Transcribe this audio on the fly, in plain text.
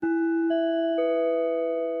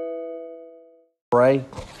Pray.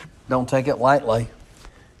 Don't take it lightly.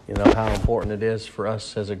 You know how important it is for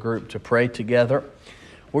us as a group to pray together.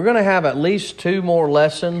 We're going to have at least two more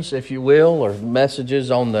lessons, if you will, or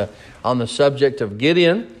messages on the subject of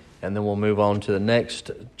Gideon, and then we'll move on to the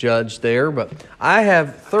next judge there. But I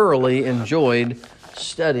have thoroughly enjoyed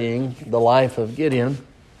studying the life of Gideon.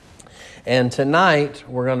 And tonight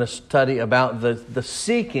we're going to study about the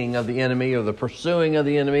seeking of the enemy, or the pursuing of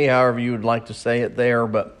the enemy, however you would like to say it there.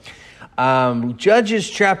 But Judges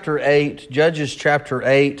chapter 8,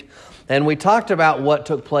 and we talked about what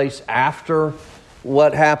took place after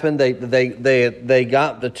what happened. They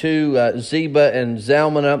got the two Zebah and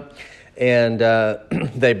Zalmunna, and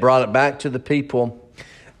they brought it back to the people,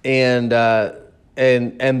 and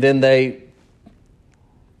then they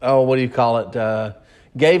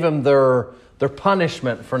gave them their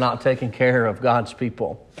punishment for not taking care of God's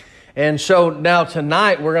people. And so now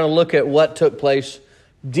tonight we're going to look at what took place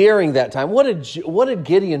during that time. What did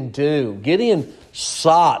Gideon do? Gideon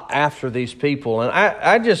sought after these people. And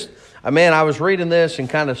I was reading this and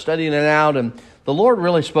kind of studying it out, and the Lord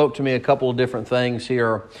really spoke to me a couple of different things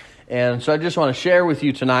here. And so I just want to share with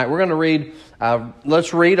you tonight. We're going to read,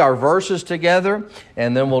 let's read our verses together,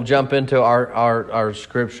 and then we'll jump into our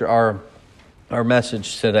scripture, our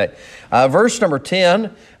message today. Verse number 10,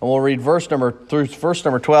 and we'll read verse number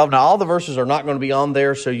 12. Now, all the verses are not going to be on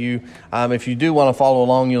there, so you, if you do want to follow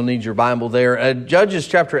along, you'll need your Bible there. Judges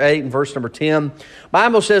chapter 8 and verse number 10.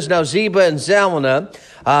 Bible says, "Now Zebah and Zalmunna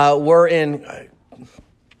were in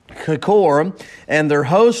Kekor, and their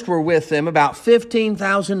hosts were with them, about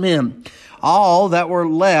 15,000 men. All that were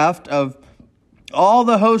left of all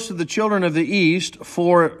the hosts of the children of the east,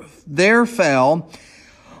 for there fell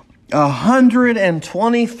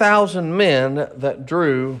 120,000 men that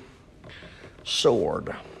drew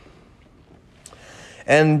sword.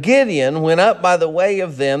 And Gideon went up by the way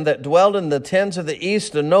of them that dwelled in the tents of the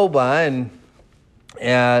east of Nobi,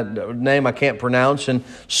 and name I can't pronounce, and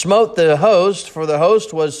smote the host, for the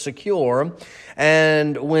host was secure.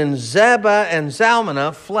 And when Zebah and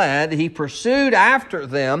Zalmunna fled, he pursued after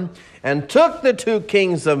them, and took the two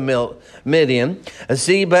kings of Midian,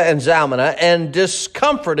 Zebah and Zalmunna, and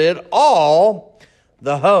discomforted all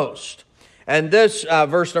the host." And this,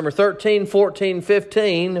 verse number 13, 14,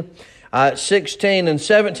 15, 16, and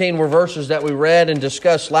 17 were verses that we read and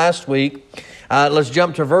discussed last week. Let's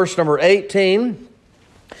jump to verse number 18.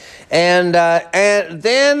 And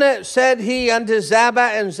then said he unto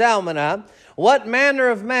Zebah and Zalmunna, "What manner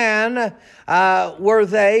of man were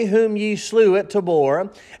they whom ye slew at Tabor?"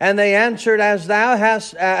 And they answered, as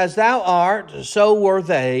thou art, so were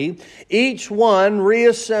they. Each one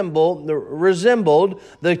resembled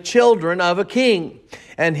the children of a king.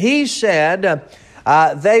 And he said,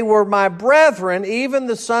 "They were my brethren, even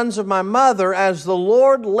the sons of my mother, as the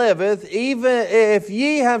Lord liveth, even if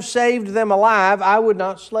ye have saved them alive, I would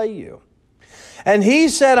not slay you." And he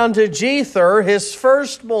said unto Jether, his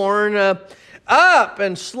firstborn, "Up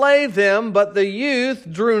and slay them." But the youth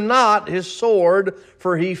drew not his sword,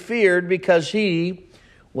 for he feared, because he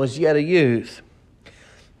was yet a youth.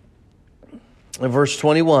 Verse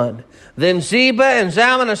 21. Then Zebah and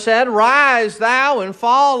Zalmunna said, "Rise thou and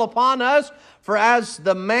fall upon us, for as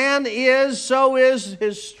the man is, so is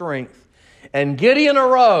his strength." And Gideon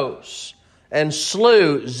arose and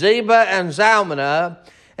slew Zebah and Zalmunna,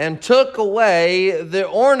 and took away the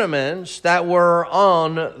ornaments that were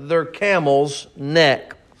on their camel's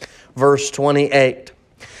neck. Verse 28.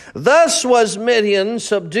 Thus was Midian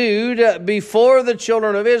subdued before the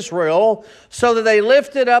children of Israel, so that they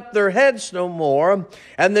lifted up their heads no more,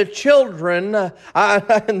 and the children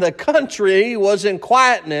and the country was in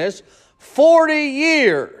quietness 40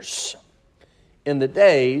 years in the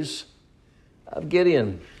days of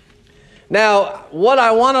Gideon. Now, what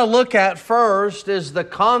I want to look at first is the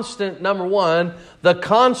constant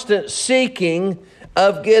seeking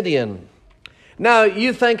of Gideon. Now,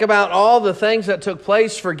 you think about all the things that took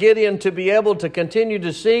place for Gideon to be able to continue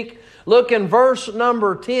to seek. Look in verse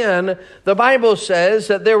number 10. The Bible says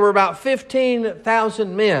that there were about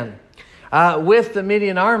 15,000 men with the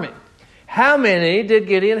Midian army. How many did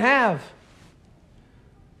Gideon have?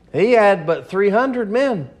 He had but 300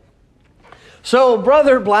 men. So,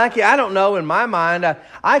 Brother Blackie, I don't know, in my mind,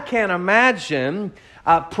 I can't imagine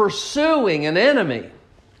pursuing an enemy.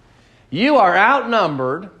 You are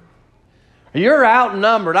outnumbered. You're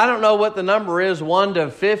outnumbered. I don't know what the number is, 1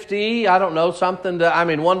 to 50. I don't know, 1 to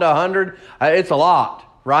 100. It's a lot,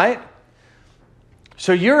 right?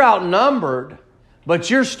 So you're outnumbered,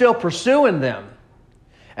 but you're still pursuing them.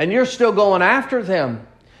 And you're still going after them.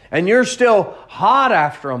 And you're still hot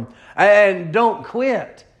after them. And don't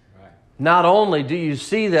quit. not only do you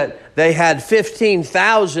see that they had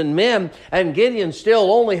 15,000 men and Gideon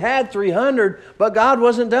still only had 300, but God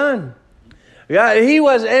wasn't done. Yeah,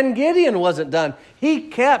 and Gideon wasn't done. He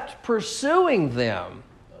kept pursuing them.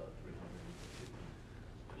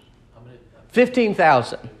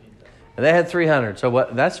 15,000. And they had 300. So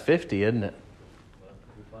what? That's 50, isn't it?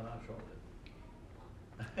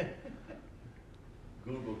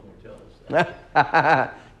 Google can tell us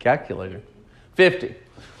that. Calculator. 50.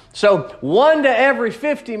 So 1 to every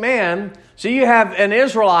 50 man. So you have an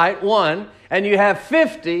Israelite, 1, and you have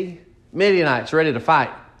 50 Midianites ready to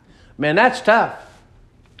fight. Man, that's tough.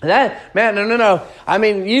 No. I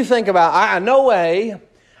mean, you think about, no way.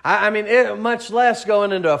 Much less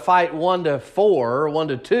going into a fight 1 to 4, 1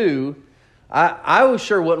 to 2. I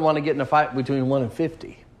sure wouldn't want to get in a fight between 1 and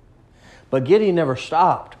 50. But Gideon never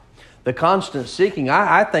stopped. The constant seeking,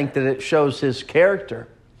 I think that it shows his character.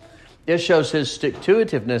 It shows his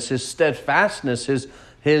stick-to-itiveness, his steadfastness,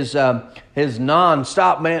 his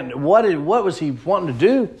non-stop, man. What was he wanting to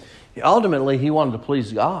do? Ultimately, he wanted to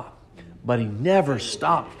please God. But he never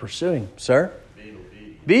stopped pursuing. Sir?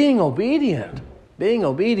 Being obedient.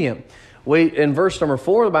 In verse number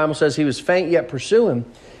 4, the Bible says he was faint yet pursuing.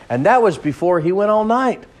 And that was before he went all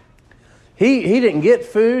night. He didn't get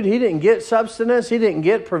food. He didn't get substance. He didn't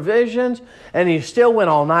get provisions. And he still went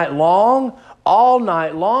all night long. All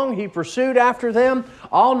night long he pursued after them.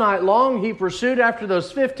 All night long he pursued after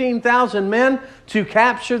those 15,000 men to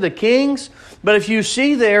capture the kings. But if you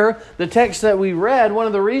see there, the text that we read, one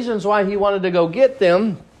of the reasons why he wanted to go get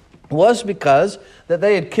them was because that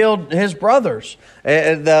they had killed his brothers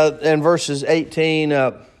in verses 18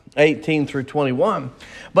 through 21.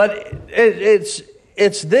 But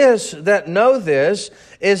it's this that know this,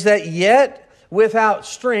 is that yet without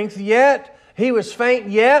strength, yet he was faint,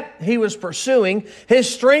 yet he was pursuing. His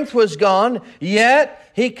strength was gone,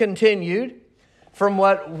 yet he continued. From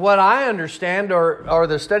what I understand, or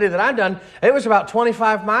the study that I've done, it was about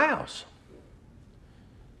 25 miles.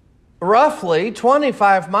 Roughly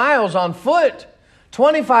 25 miles on foot,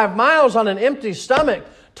 25 miles on an empty stomach,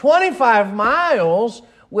 25 miles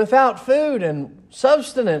without food and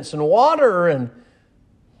sustenance and water. And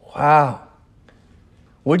wow.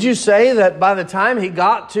 Would you say that by the time he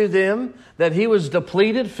got to them, that he was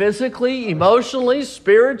depleted physically, emotionally,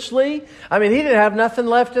 spiritually? I mean, he didn't have nothing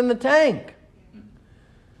left in the tank.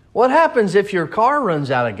 What happens if your car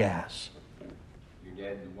runs out of gas? You're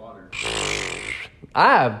dead in the water.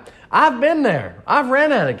 I've been there. I've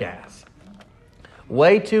ran out of gas.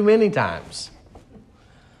 Way too many times.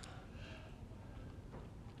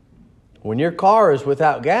 When your car is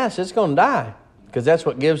without gas, it's going to die. Because that's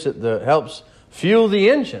what gives it helps fuel the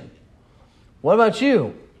engine. What about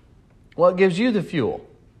you? What gives you the fuel?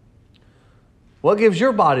 What gives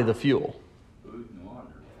your body the fuel? Food and water.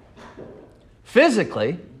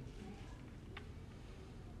 Physically.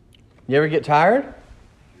 You ever get tired?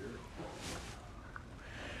 Sure.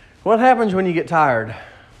 What happens when you get tired?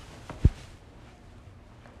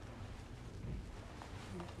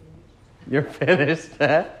 You're finished.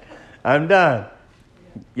 I'm done.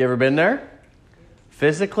 You ever been there?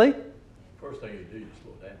 Physically? First thing you do, you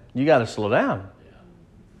slow down. You got to slow down.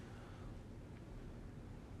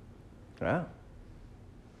 Yeah. Yeah.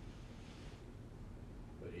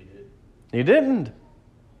 But he did. He didn't.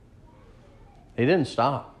 He didn't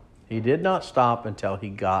stop. He did not stop until he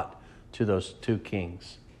got to those 2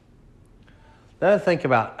 kings. Now think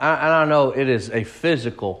about, and I know it is a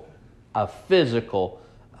physical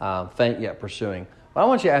faint yet pursuing. But I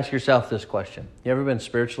want you to ask yourself this question. You ever been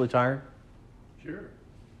spiritually tired? Sure.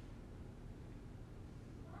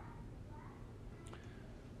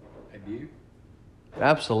 Have you?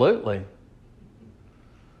 Absolutely.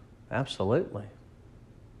 Absolutely.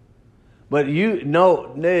 But you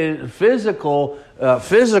know, physical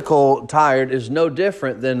tired is no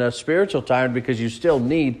different than a spiritual tired, because you still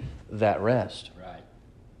need that rest. Right.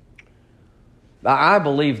 I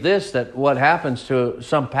believe this, that what happens to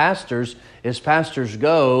some pastors is pastors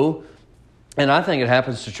go, and I think it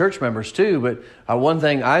happens to church members too, but one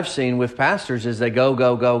thing I've seen with pastors is they go,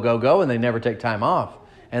 and they never take time off.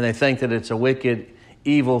 And they think that it's a wicked,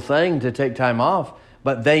 evil thing to take time off.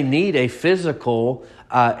 But they need a physical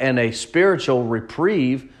and a spiritual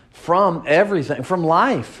reprieve from everything, from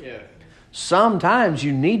life. Yeah. Sometimes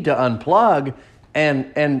you need to unplug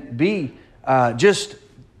and be just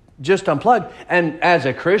unplug. And as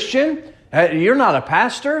a Christian, you're not a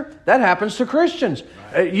pastor. That happens to Christians.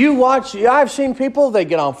 You watch. I've seen people. They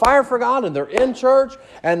get on fire for God, and they're in church,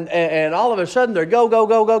 and all of a sudden they go,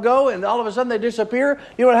 and all of a sudden they disappear.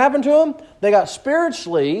 You know what happened to them? They got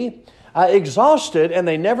spiritually exhausted, and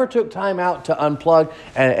they never took time out to unplug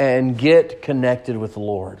and get connected with the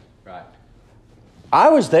Lord. Right. I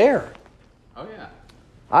was there. Oh, yeah.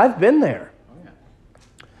 I've been there. Oh, yeah.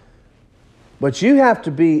 But you have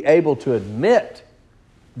to be able to admit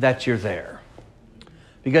that you're there.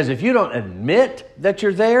 Because if you don't admit that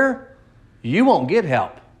you're there, you won't get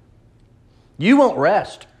help. You won't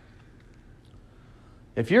rest.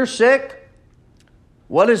 If you're sick,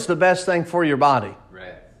 what is the best thing for your body?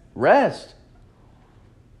 Rest. Rest.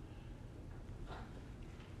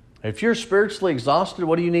 If you're spiritually exhausted,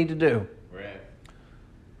 what do you need to do? Rest.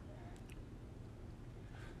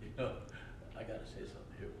 You know, I got to say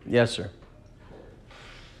something here. Yes, sir.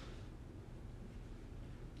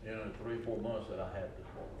 You know, the 3-4 months that I had to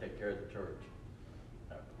take care of the church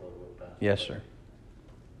after Brother Will passed. Yes, sir.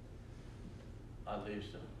 I leave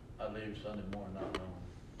Sunday morning not knowing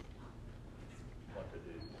what to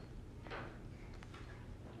do.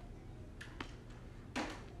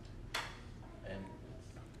 And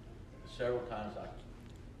several times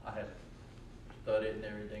I had studied and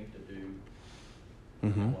everything to do.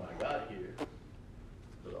 Mm-hmm. When I got here,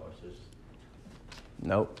 the Lord says,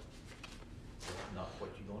 Nope. "That's not what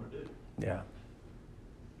you're going to do." Yeah.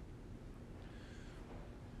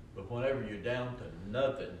 But whenever you're down to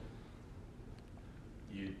nothing,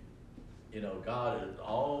 you know, God is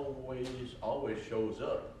always shows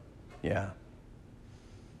up. Yeah.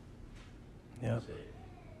 Yeah. And say,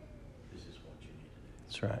 "This is what you need to do."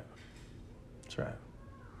 That's right. That's right.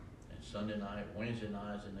 And Sunday night, Wednesday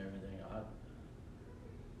nights, and everything,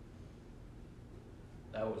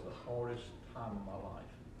 that was the hardest time of my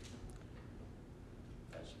life.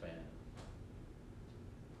 That span,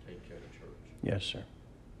 taking care of the church, Yes, sir.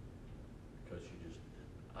 because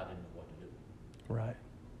I didn't know what to do. Right.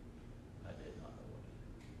 I did not know what to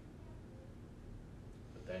do.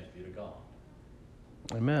 But thanks be to God.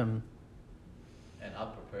 Amen. And I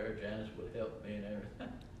prepared. Janice would help me and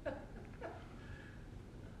everything.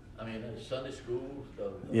 I mean, the Sunday school,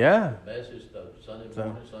 the message, the Sunday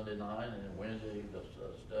morning, Sunday night, and then Wednesday,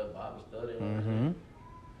 the Bible study. Mm-hmm.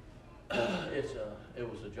 It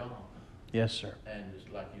was a job. Yes, sir. And it's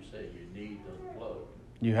like you say, you need the plug.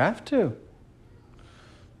 You have to.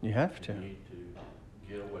 You have to. You need to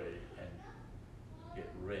get away and get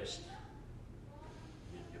rest.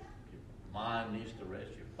 Your mind needs to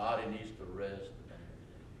rest. Your body needs to rest.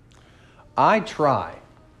 I try.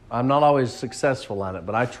 I'm not always successful at it,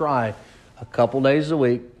 but I try a couple days a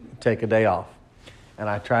week, take a day off. And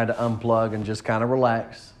I try to unplug and just kind of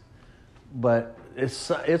relax. But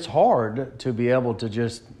it's hard to be able to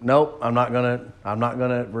just, nope, I'm not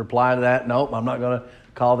gonna reply to that. Nope, I'm not gonna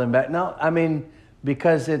call them back. No, I mean,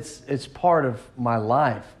 because it's part of my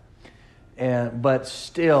life. But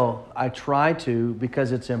still, I try to,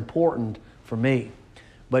 because it's important for me.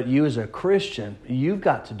 But you as a Christian, you've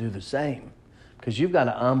got to do the same. Because you've got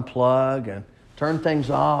to unplug and turn things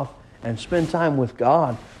off and spend time with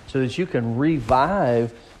God so that you can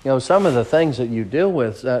revive, some of the things that you deal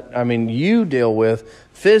with. You deal with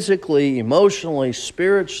physically, emotionally,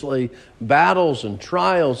 spiritually, battles and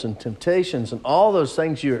trials and temptations and all those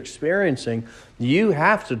things you're experiencing. You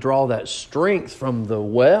have to draw that strength from the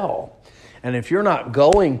well. And if you're not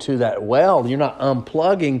going to that well, you're not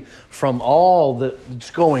unplugging from all that's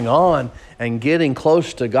going on and getting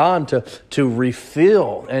close to God to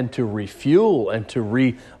refill and to refuel and to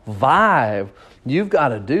revive, you've got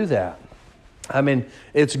to do that. I mean,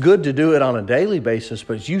 it's good to do it on a daily basis,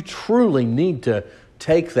 but you truly need to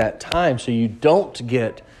take that time so you don't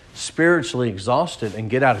get spiritually exhausted and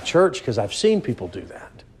get out of church, because I've seen people do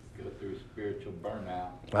that. Go through spiritual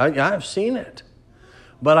burnout. I've seen it.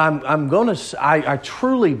 But I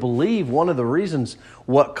truly believe one of the reasons,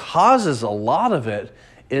 what causes a lot of it,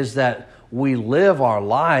 is that we live our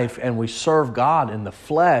life and we serve God in the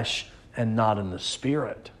flesh and not in the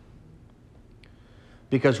spirit.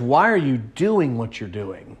 Because why are you doing what you're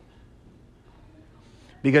doing?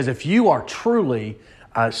 Because if you are truly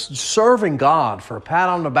serving God for a pat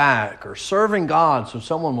on the back, or serving God so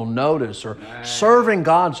someone will notice, or serving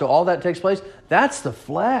God so all that takes place, that's the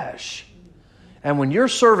flesh. And when you're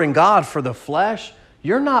serving God for the flesh,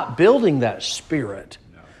 you're not building that spirit.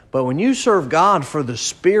 No. But when you serve God for the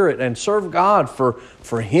spirit and serve God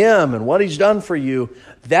for Him and what He's done for you,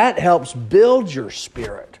 that helps build your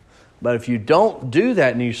spirit. But if you don't do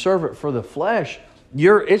that and you serve it for the flesh,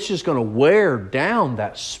 it's just going to wear down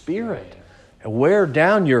that spirit and wear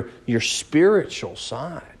down your spiritual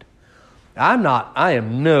side. I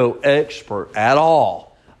am no expert at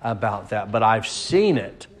all about that, but I've seen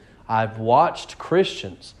it. I've watched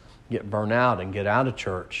Christians get burnt out and get out of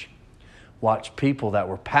church. Watched people that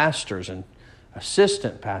were pastors and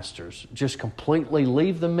assistant pastors just completely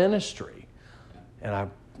leave the ministry. And I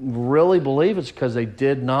really believe it's because they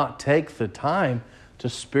did not take the time to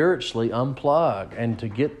spiritually unplug and to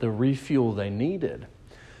get the refuel they needed.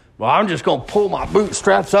 Well, I'm just going to pull my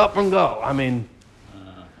bootstraps up and go. I mean,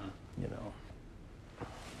 you know.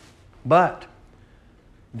 But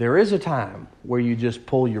there is a time where you just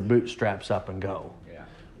pull your bootstraps up and go. Yeah.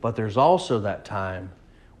 But there's also that time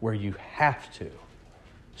where you have to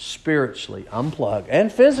spiritually unplug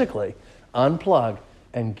and physically unplug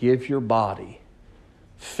and give your body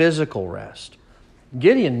physical rest.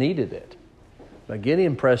 Gideon needed it. But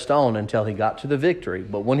Gideon pressed on until he got to the victory.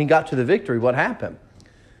 But when he got to the victory, what happened?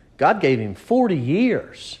 God gave him 40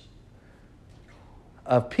 years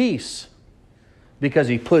of peace because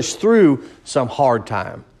he pushed through some hard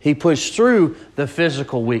time. He pushed through the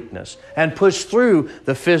physical weakness and pushed through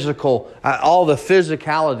the physical, all the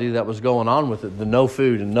physicality that was going on with it, the no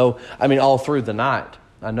food and all through the night.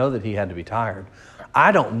 I know that he had to be tired.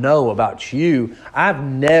 I don't know about you. I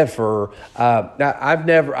know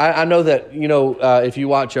that, if you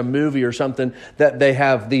watch a movie or something, that they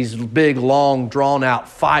have these big, long, drawn-out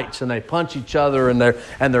fights and they punch each other and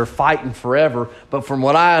they're fighting forever. But from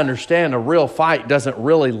what I understand, a real fight doesn't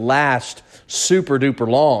really last super duper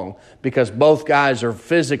long because both guys are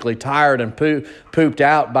physically tired and pooped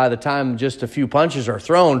out by the time just a few punches are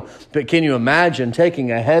thrown. But can you imagine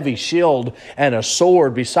taking a heavy shield and a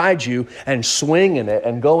sword beside you and swinging it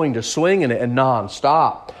and going to swinging it and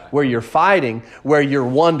nonstop, where you're fighting, where you're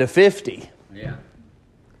 1 to 50? Yeah.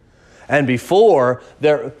 And before,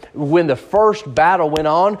 when the first battle went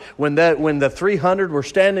on, when the 300 were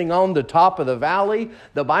standing on the top of the valley,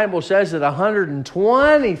 the Bible says that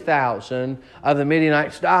 120,000 of the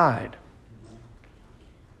Midianites died.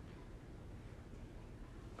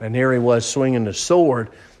 And here he was swinging the sword,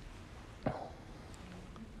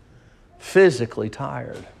 physically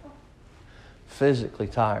tired. Physically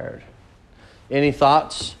tired. Any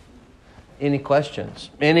thoughts? Any questions?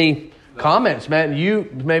 Any comments, man?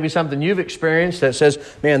 Maybe something you've experienced that says,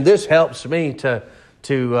 man, this helps me to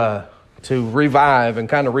revive and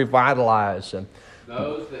kind of revitalize. And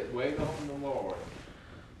those that wait on the Lord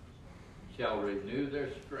shall renew their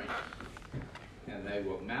strength, and they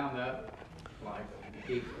will mount up like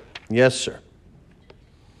eagles. Yes, sir.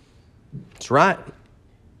 That's right.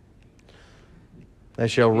 They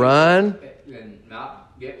shall run and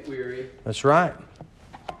not get weary. That's right.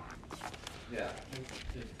 Yeah,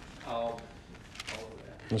 it's all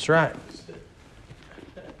that. That's right.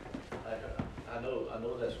 I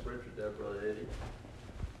know that scripture there, Brother Eddie,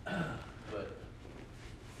 but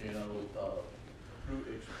through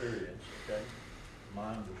experience, okay,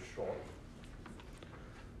 mine was short.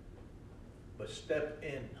 But step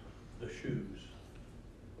in the shoes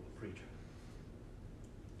of a preacher.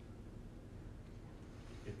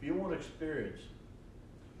 If you want to experience,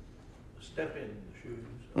 step in the shoes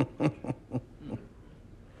of a preacher.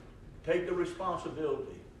 Take the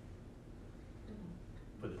responsibility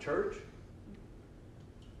for the church,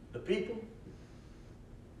 the people.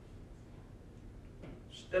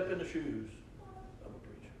 Step in the shoes of a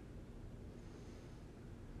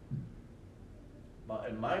preacher.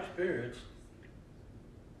 In my experience,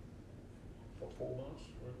 for 4 months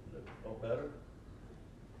or better,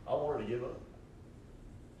 I wanted to give up.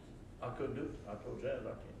 I couldn't do it. I told Jazz,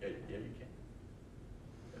 I can't. Yeah, you can.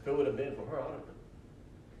 If it would have been for her,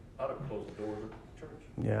 I'd have closed the doors of the church.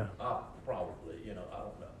 Yeah. Probably, I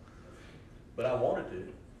don't know. But I wanted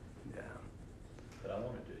to.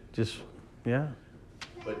 Yeah.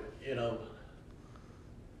 But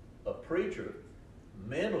a preacher,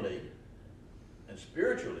 mentally and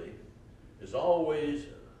spiritually, is always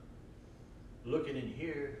looking in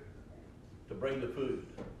here to bring the food.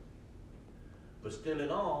 But still in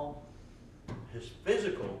all, his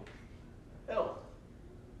physical health,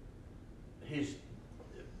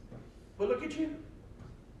 but look at you.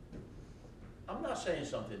 I'm not saying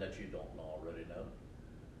something that you don't already know.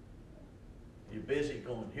 You're busy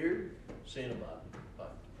going here, seeing about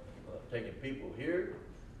taking people here,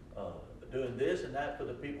 doing this and that for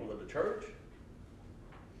the people of the church.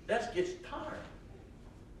 That gets tiring.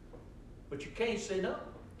 But you can't say no.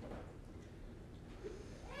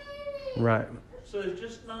 Right. So it's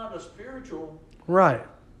just not a spiritual Right.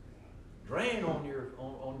 drain on your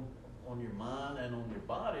mind and on your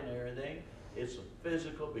body and everything. It's a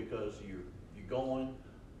physical because you're going.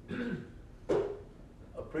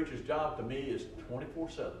 A preacher's job to me is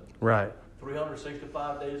 24/7. Right.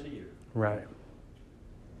 365 days a year. Right.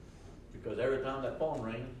 Because every time that phone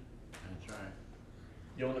rings, That's right.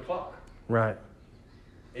 you're on the clock. Right.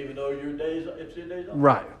 Even though if your day's off,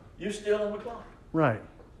 Right. you're still on the clock. Right.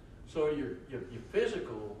 So your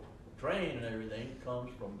physical drain and everything comes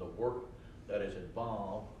from the work that is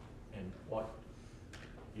involved in what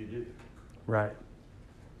you do. Right.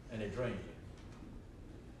 And it drains you.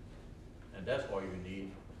 And that's why you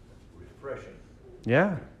need refreshing.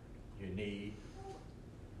 Yeah. You need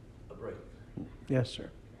a break. Yes, sir.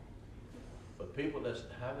 But people that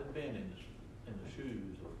haven't been in the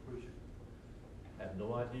shoes of a preacher have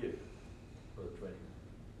no idea, Brother Trey,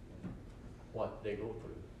 what they go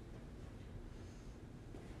through.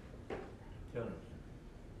 Tell them.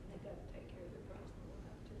 They got to take care of their personal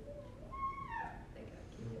life too. They got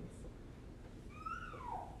kids.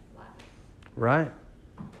 Life. Right.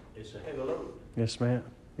 It's a heavy load. Yes, ma'am.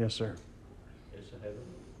 Yes, sir. It's a heavy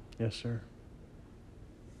load. Yes, sir.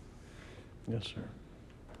 Yes, sir.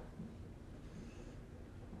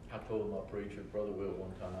 I told my preacher, Brother Will,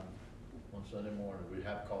 one time, one Sunday morning, we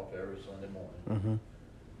have coffee every Sunday morning. Mm-hmm.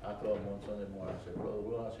 I told him one Sunday morning, I said, Brother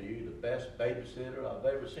Will, I said, you're the best babysitter I've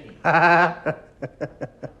ever seen.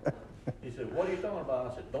 He said, what are you talking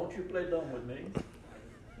about? I said, don't you play dumb with me.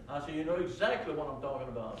 I said, you know exactly what I'm talking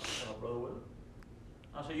about, Brother Will.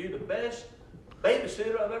 I said, you're the best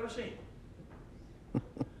babysitter I've ever seen.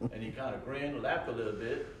 And he kind of grinned, laughed a little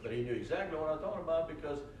bit, but he knew exactly what I was talking about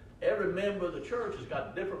because every member of the church has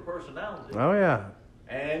got different personalities. Oh, yeah.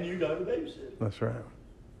 And you got to babysit. That's right.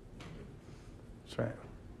 That's right.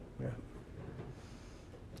 Yeah.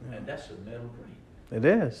 And that's a mental drain. It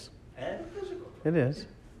is. And a physical It drain. is.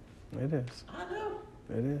 It is. I know.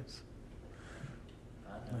 It is.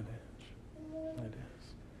 I know. It is. It is.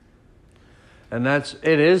 And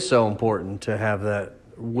it is so important to have that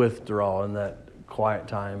withdrawal and that quiet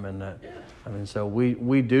time and that. Yeah. I mean, so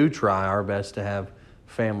we do try our best to have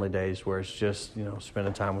family days where it's just,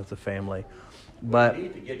 spending time with the family. But you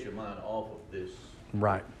need to get your mind off of this.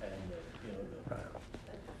 right. And, Right.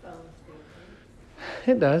 That phone's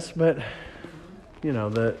good. It does, but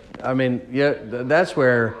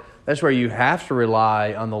that's where you have to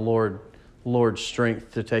rely on the Lord's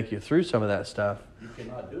strength to take you through some of that stuff. you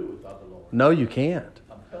cannot do it without the Lord. No, you can't.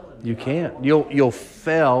 I'm telling you. You can't. You'll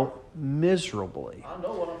fail miserably. I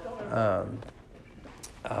know what I'm talking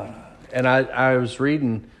about. And I was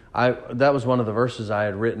reading. That was one of the verses I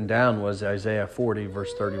had written down was Isaiah 40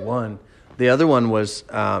 verse 31. The other one was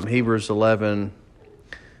Hebrews 11.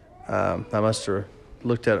 I must have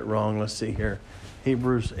looked at it wrong. Let's see here.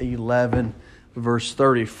 Hebrews 11 verse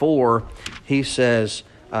 34. He says,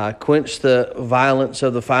 "Quench the violence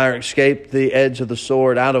of the fire, escape the edge of the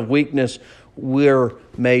sword. Out of weakness we're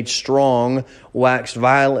made strong. Waxed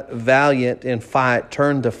valiant in fight.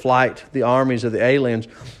 Turned to flight the armies of the aliens."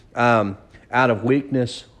 Out of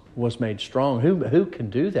weakness was made strong. Who can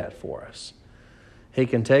do that for us? He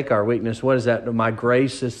can take our weakness. What is that? My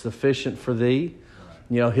grace is sufficient for thee.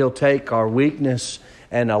 He'll take our weakness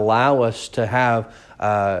and allow us to have.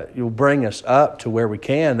 You'll bring us up to where we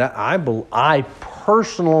can. I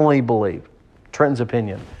personally believe, Trenton's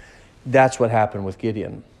opinion, that's what happened with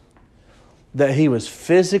Gideon. That he was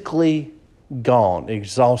physically gone,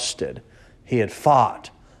 exhausted. He had fought,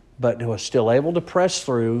 but was still able to press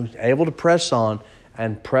through, able to press on,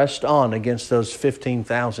 and pressed on against those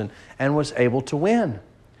 15,000 and was able to win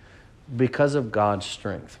because of God's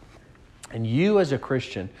strength. And you as a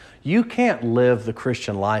Christian, you can't live the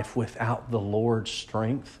Christian life without the Lord's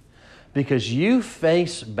strength because you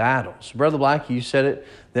face battles. Brother Black, you said it,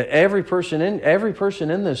 that every person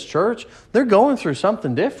in this church, they're going through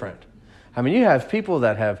something different. I mean, you have people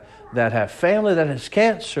that have family that has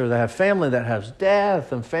cancer, that have family that has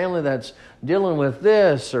death, and family that's dealing with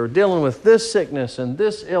this or dealing with this sickness and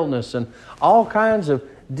this illness and all kinds of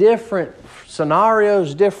different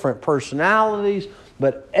scenarios, different personalities.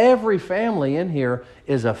 But every family in here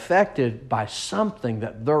is affected by something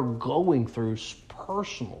that they're going through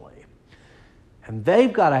personally. And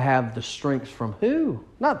they've got to have the strength from who?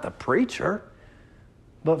 Not the preacher,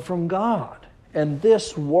 but from God and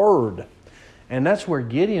this word. And that's where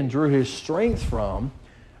Gideon drew his strength from.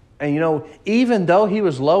 And even though he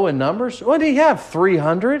was low in numbers, what did he have?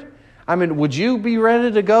 300? I mean, would you be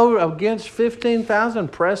ready to go against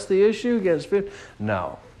 15,000, press the issue against 15?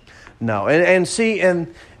 No. And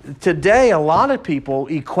today a lot of people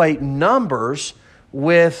equate numbers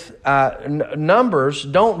with, numbers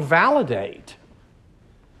don't validate.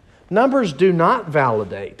 Numbers do not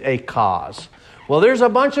validate a cause. Well, there's a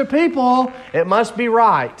bunch of people, it must be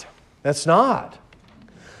right. That's not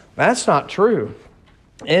true.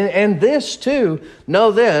 And this too,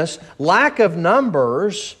 know this, lack of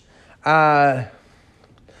numbers do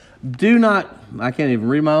not, I can't even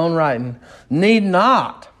read my own writing, need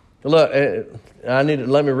not. Look, let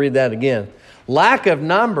me read that again. Lack of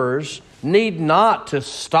numbers need not to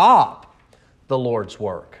stop the Lord's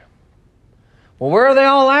work. Well, where are they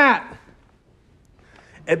all at?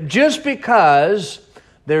 Just because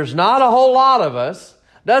there's not a whole lot of us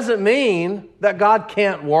doesn't mean that God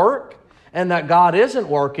can't work and that God isn't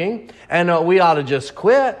working and we ought to just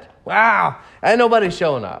quit. Wow, ain't nobody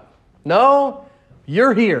showing up. No,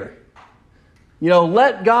 you're here.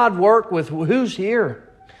 Let God work with who's here.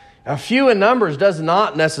 A few in numbers does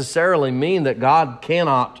not necessarily mean that God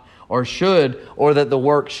cannot or should, or that the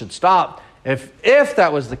work should stop. If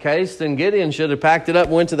that was the case, then Gideon should have packed it up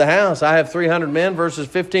and went to the house. I have 300 men versus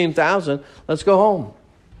 15,000. Let's go home.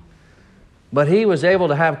 But he was able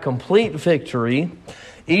to have complete victory,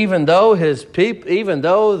 even though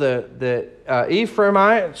the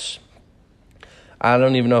Ephraimites, I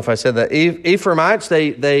don't even know if I said that. Ephraimites,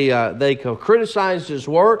 they criticized his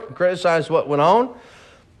work, criticized what went on.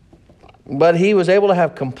 But he was able to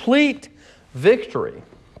have complete victory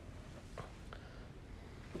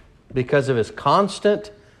because of his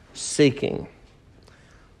constant seeking.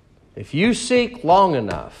 If you seek long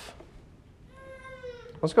enough,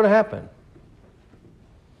 what's going to happen?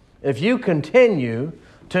 If you continue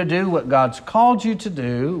to do what God's called you to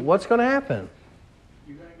do, what's going to happen?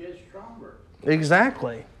 You're going to get stronger.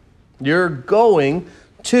 Exactly. You're going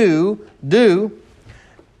to do.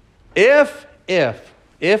 If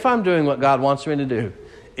I'm doing what God wants me to do,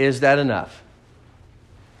 is that enough?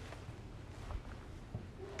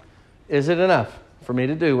 Is it enough for me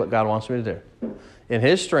to do what God wants me to do? In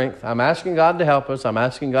His strength, I'm asking God to help us. I'm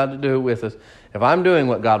asking God to do it with us. If I'm doing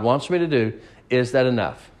what God wants me to do, is that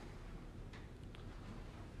enough?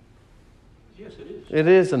 Yes, it is. It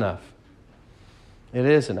is enough. It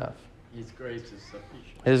is enough. His grace is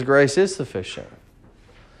sufficient. His grace is sufficient.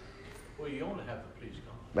 Well, you only have to please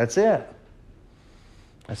God. That's it.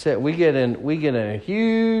 That's it. We get in a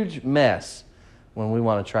huge mess when we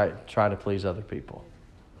want to try to please other people.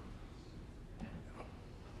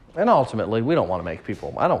 And ultimately, we don't want to make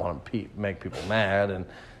people. I don't want to make people mad and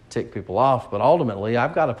tick people off. But ultimately,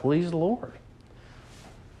 I've got to please the Lord.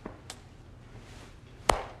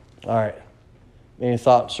 All right. Any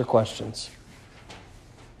thoughts or questions?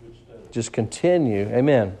 Just continue.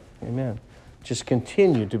 Amen. Amen. Just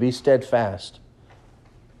continue to be steadfast.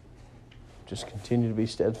 Just continue to be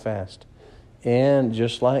steadfast. And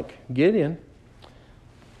just like Gideon,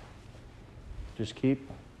 just keep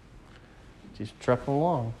trucking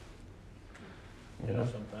along. You know,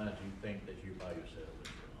 sometimes you think that you're by yourself.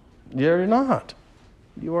 You're not.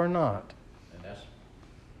 You are not. And that's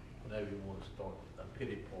whenever you want to start a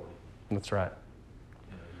pity party. That's right.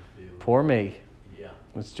 You know, you feel. Poor me. Yeah.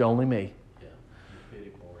 It's only me. Yeah. You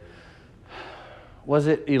pity party. Was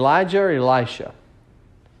it Elijah or Elisha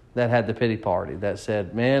that had the pity party that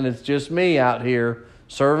said, man, it's just me out here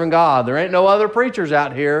serving God. There ain't no other preachers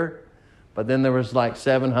out here. But then there was like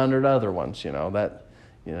 700 other ones, it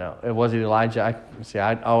was Elijah.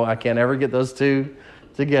 I can't ever get those two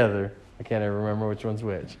together. I can't ever remember which one's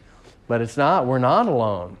which. But we're not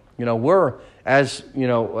alone. We're, as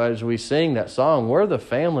we sing that song, we're the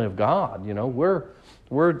family of God. We're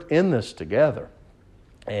in this together.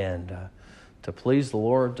 And to please the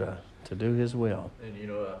Lord, to do His will. And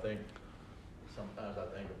sometimes I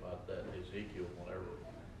think about that Ezekiel, whenever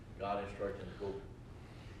God instructed him to go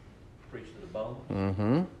preach to the bones.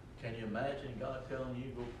 Mm-hmm. Can you imagine God telling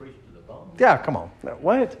you to go preach to the bones? Yeah, come on.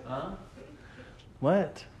 What? Huh?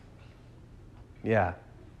 What? Yeah.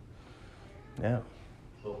 Yeah.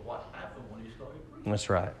 But what happened when he started preaching? That's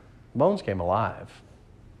right. Bones came alive.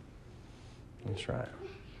 That's right.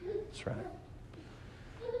 That's right.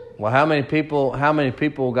 Well, how many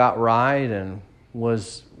people got right and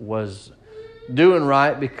was doing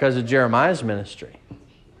right because of Jeremiah's ministry?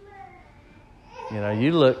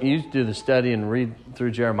 You do the study and read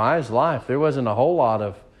through Jeremiah's life. There wasn't a whole lot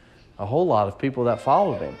of people that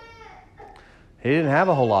followed him. He didn't have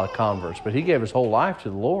a whole lot of converts, but he gave his whole life to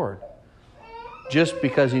the Lord just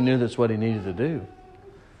because he knew that's what he needed to do.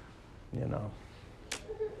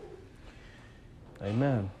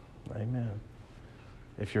 Amen. Amen.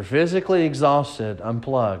 If you're physically exhausted,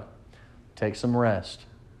 unplug. Take some rest.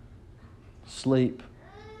 Sleep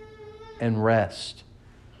and rest.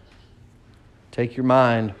 Take your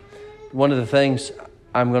mind. One of the things,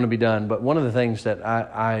 I'm going to be done, but one of the things that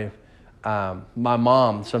my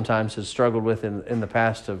mom sometimes has struggled with in the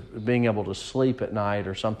past of being able to sleep at night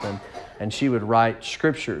or something, and she would write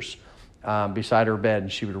scriptures beside her bed,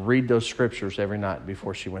 and she would read those scriptures every night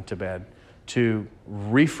before she went to bed to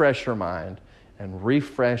refresh her mind and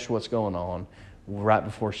refresh what's going on right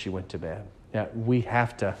before she went to bed. Yeah, we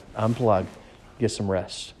have to unplug, get some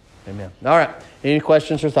rest. Amen. All right. Any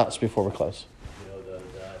questions or thoughts before we close? The other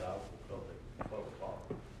night I woke up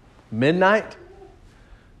Midnight?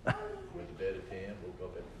 Went to bed at 10, woke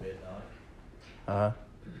up at midnight, Uh-huh.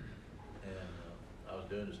 and I was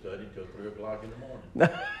doing the study till 3 o'clock in the morning.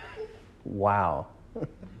 Wow.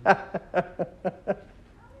 But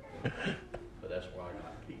that's where I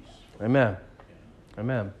got peace. Amen. And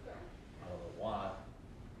Amen. I don't know why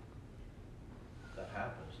that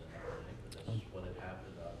happens and everything, but that's when it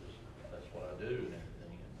happens. That's what I do and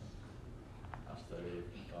everything. And I study,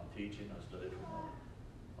 if I'm teaching, I study for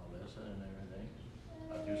my lesson and everything.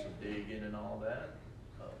 I do some digging and all that,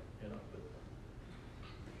 but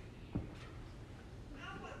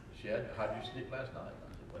she had, how'd you sleep last night? I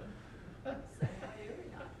said, well,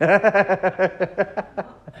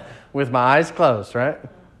 With my eyes closed, right?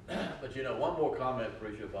 but one more comment,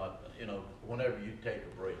 preacher, about, whenever you take a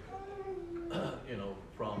break,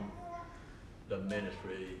 from the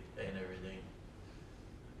ministry and everything,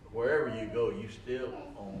 wherever you go, you still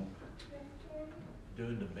on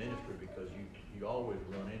doing the ministry because you always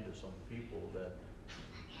run into some people that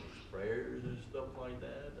needs prayers and stuff like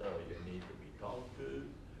that. You need to be talked to.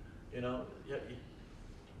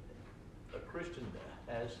 A Christian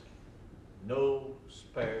has no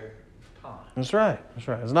spare time. That's right. That's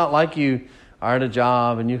right. It's not like you are at a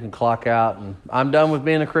job and you can clock out and I'm done with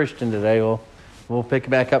being a Christian today. We'll pick it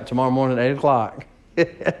back up tomorrow morning at 8 o'clock. No,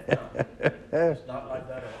 it's not like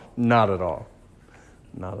that at all. Not at all.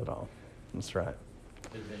 Not at all. That's right.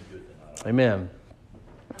 It's been good tonight. Amen.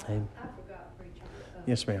 I forgot, preacher.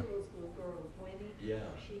 Yes, ma'am. Little girl, Winnie. Yeah.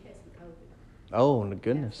 She has COVID. Oh, my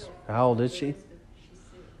goodness. How old is she? She's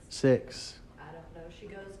 6. 6. I don't know. She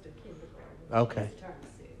goes to kindergarten. Okay. She just turned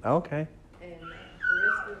 6. Okay. And the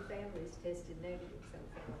rest of the family's tested negative so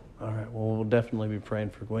far. All right. Well, we'll definitely be praying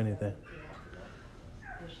for Gwenny then.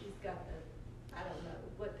 And she's got I don't know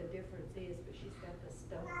what the difference is, but she's got the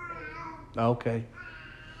stomach thing. Okay.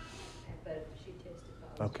 But she tested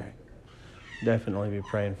positive. Okay. Definitely be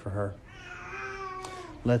praying for her.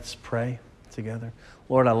 Let's pray together.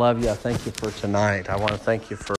 Lord, I love you. I thank you for tonight. I want to thank you for